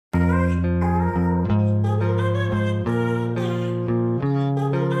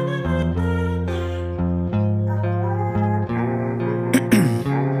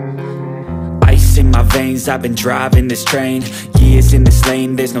things. I've been driving this train, years in this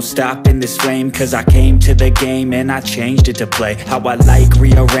lane. There's no stopping this flame, cause I came to the game and I changed it to play how I like,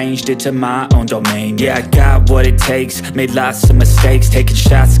 rearranged it to my own domain. Yeah, I got what it takes, made lots of mistakes, taking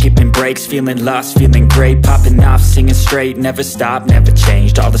shots, skipping breaks, feeling lost, feeling great, popping off, singing straight, never stopped, never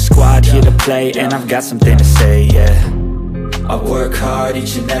changed. All the squad here to play, and I've got something to say, yeah. I work hard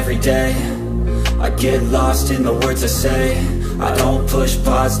each and every day, I get lost in the words I say. I don't push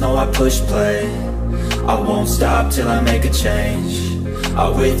pause, no I push play. I won't stop till I make a change. I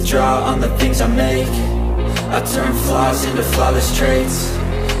withdraw on the things I make. I turn flaws into flawless traits.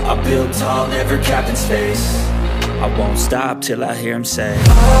 I build tall, never capped in space. I won't stop till I hear him say,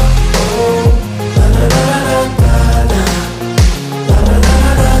 oh, oh, la la la la la la, la la la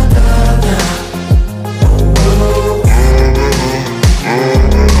la la la, oh, oh,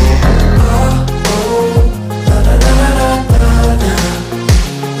 la la la la la la,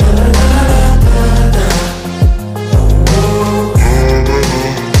 la la la la la, oh, oh.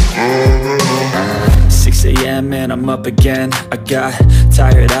 6 a.m. and I'm up again. I got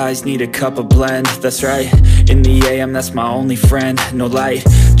tired eyes, need a cup of blend. That's right, in the AM, that's my only friend. No light,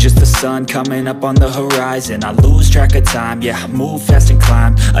 just the sun coming up on the horizon. I lose track of time, yeah, I move fast and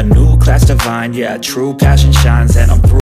climb a new class divine. Yeah, true passion shines and I'm